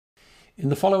In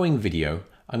the following video,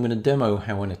 I'm going to demo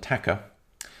how an attacker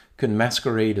can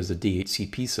masquerade as a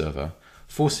DHCP server,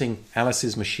 forcing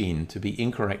Alice's machine to be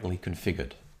incorrectly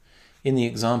configured. In the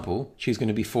example, she's going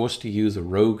to be forced to use a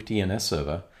rogue DNS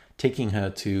server, taking her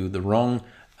to the wrong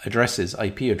addresses,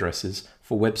 IP addresses,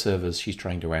 for web servers she's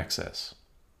trying to access.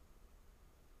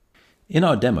 In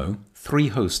our demo, 3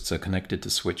 hosts are connected to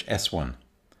switch S1.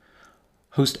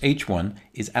 Host H1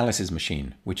 is Alice's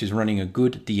machine, which is running a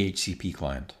good DHCP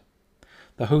client.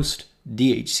 The host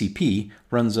DHCP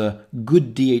runs a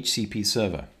good DHCP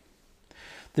server.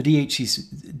 The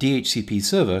DHCP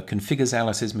server configures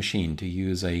Alice's machine to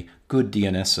use a good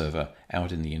DNS server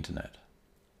out in the internet.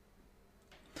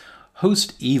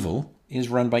 Host Evil is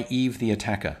run by Eve the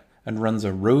attacker and runs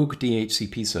a rogue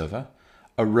DHCP server,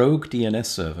 a rogue DNS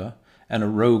server, and a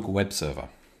rogue web server.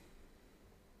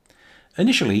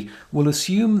 Initially, we'll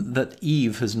assume that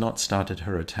Eve has not started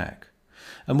her attack,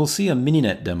 and we'll see a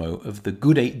mininet demo of the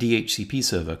good DHCP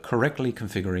server correctly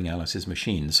configuring Alice's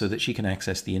machine so that she can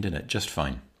access the internet just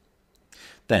fine.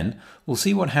 Then, we'll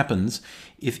see what happens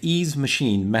if Eve's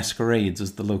machine masquerades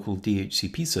as the local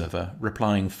DHCP server,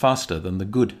 replying faster than the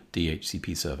good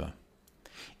DHCP server.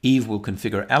 Eve will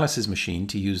configure Alice's machine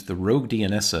to use the rogue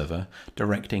DNS server,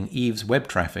 directing Eve's web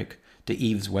traffic to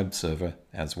Eve's web server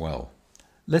as well.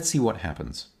 Let's see what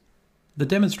happens. The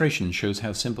demonstration shows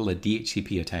how simple a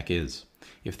DHCP attack is,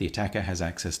 if the attacker has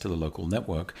access to the local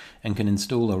network and can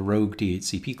install a rogue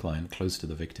DHCP client close to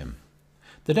the victim.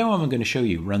 The demo I'm going to show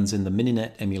you runs in the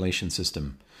Mininet emulation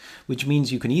system, which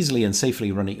means you can easily and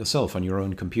safely run it yourself on your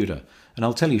own computer, and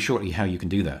I'll tell you shortly how you can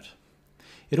do that.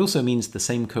 It also means the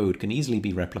same code can easily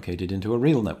be replicated into a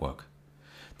real network.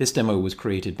 This demo was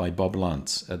created by Bob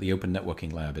Lance at the Open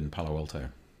Networking Lab in Palo Alto.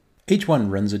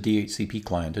 H1 runs a DHCP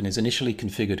client and is initially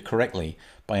configured correctly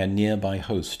by a nearby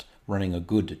host running a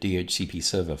good DHCP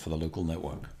server for the local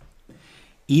network.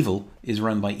 Evil is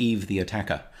run by Eve the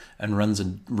attacker and runs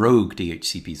a rogue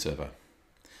DHCP server.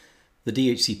 The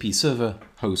DHCP server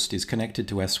host is connected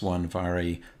to S1 via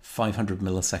a 500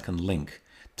 millisecond link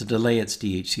to delay its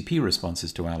DHCP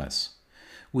responses to Alice.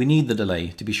 We need the delay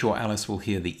to be sure Alice will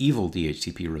hear the evil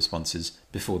DHCP responses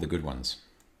before the good ones.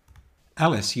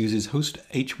 Alice uses host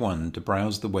H1 to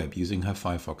browse the web using her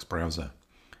Firefox browser.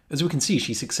 As we can see,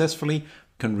 she successfully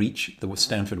can reach the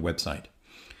Stanford website.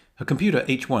 Her computer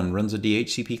H1 runs a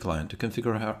DHCP client to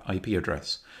configure her IP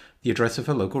address, the address of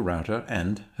her local router,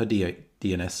 and her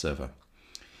DNS server.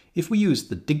 If we use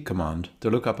the dig command to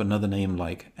look up another name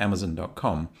like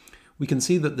Amazon.com, we can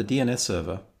see that the DNS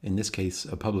server, in this case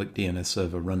a public DNS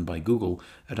server run by Google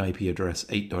at IP address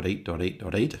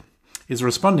 8.8.8.8, is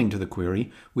responding to the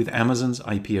query with Amazon's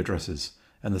IP addresses,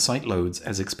 and the site loads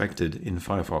as expected in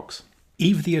Firefox.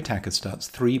 Eve the attacker starts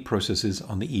 3 processes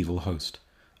on the evil host: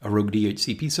 a rogue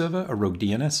DHCP server, a rogue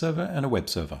DNS server, and a web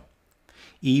server.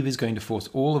 Eve is going to force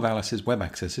all of Alice's web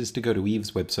accesses to go to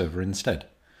Eve's web server instead.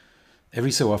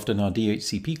 Every so often, our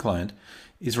DHCP client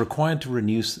is required to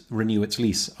renew its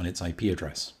lease on its IP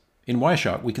address. In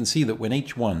Wireshark, we can see that when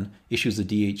H1 issues a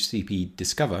DHCP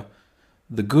discover,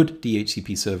 the good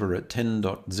DHCP server at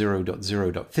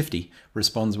 10.0.0.50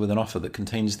 responds with an offer that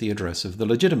contains the address of the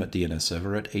legitimate DNS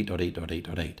server at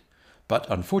 8.8.8.8. But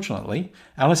unfortunately,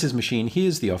 Alice's machine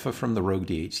hears the offer from the rogue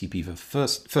DHCP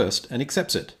first and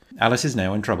accepts it. Alice is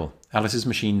now in trouble. Alice's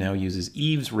machine now uses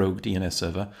Eve's rogue DNS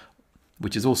server,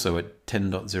 which is also at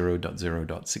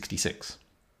 10.0.0.66.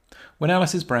 When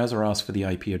Alice's browser asks for the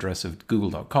IP address of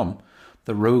google.com,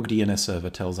 the rogue DNS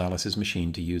server tells Alice's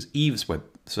machine to use Eve's web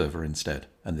server instead,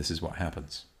 and this is what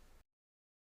happens.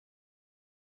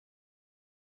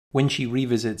 When she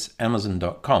revisits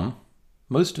Amazon.com,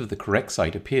 most of the correct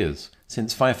site appears,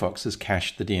 since Firefox has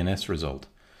cached the DNS result.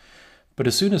 But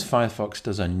as soon as Firefox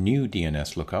does a new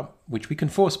DNS lookup, which we can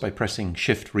force by pressing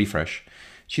Shift Refresh,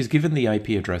 she's given the IP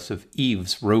address of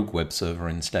Eve's rogue web server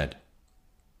instead.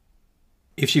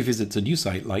 If she visits a new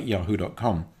site like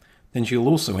yahoo.com, then she'll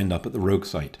also end up at the rogue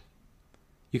site.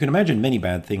 You can imagine many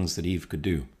bad things that Eve could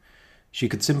do. She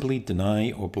could simply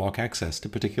deny or block access to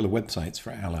particular websites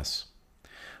for Alice.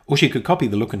 Or she could copy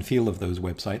the look and feel of those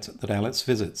websites that Alice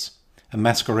visits and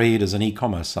masquerade as an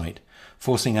e-commerce site,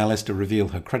 forcing Alice to reveal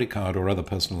her credit card or other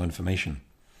personal information.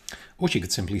 Or she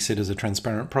could simply sit as a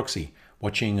transparent proxy,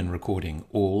 watching and recording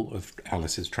all of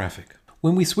Alice's traffic.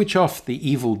 When we switch off the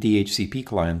evil DHCP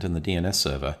client and the DNS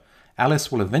server,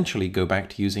 Alice will eventually go back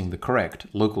to using the correct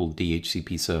local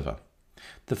DHCP server.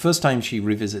 The first time she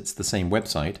revisits the same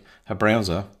website, her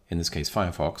browser, in this case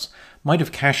Firefox, might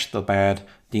have cached the bad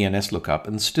DNS lookup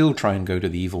and still try and go to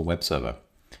the evil web server.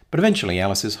 But eventually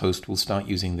Alice's host will start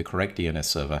using the correct DNS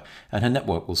server and her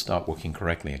network will start working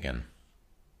correctly again.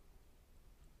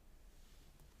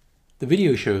 The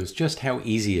video shows just how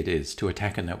easy it is to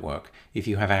attack a network if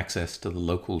you have access to the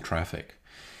local traffic.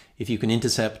 If you can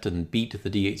intercept and beat the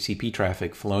DHCP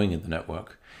traffic flowing in the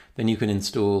network, then you can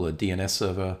install a DNS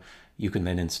server. You can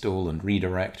then install and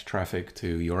redirect traffic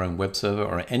to your own web server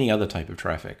or any other type of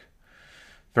traffic.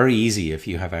 Very easy if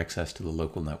you have access to the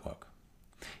local network.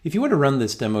 If you want to run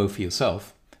this demo for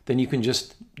yourself, then you can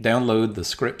just download the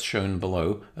script shown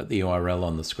below at the URL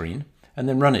on the screen and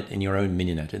then run it in your own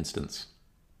Mininet instance.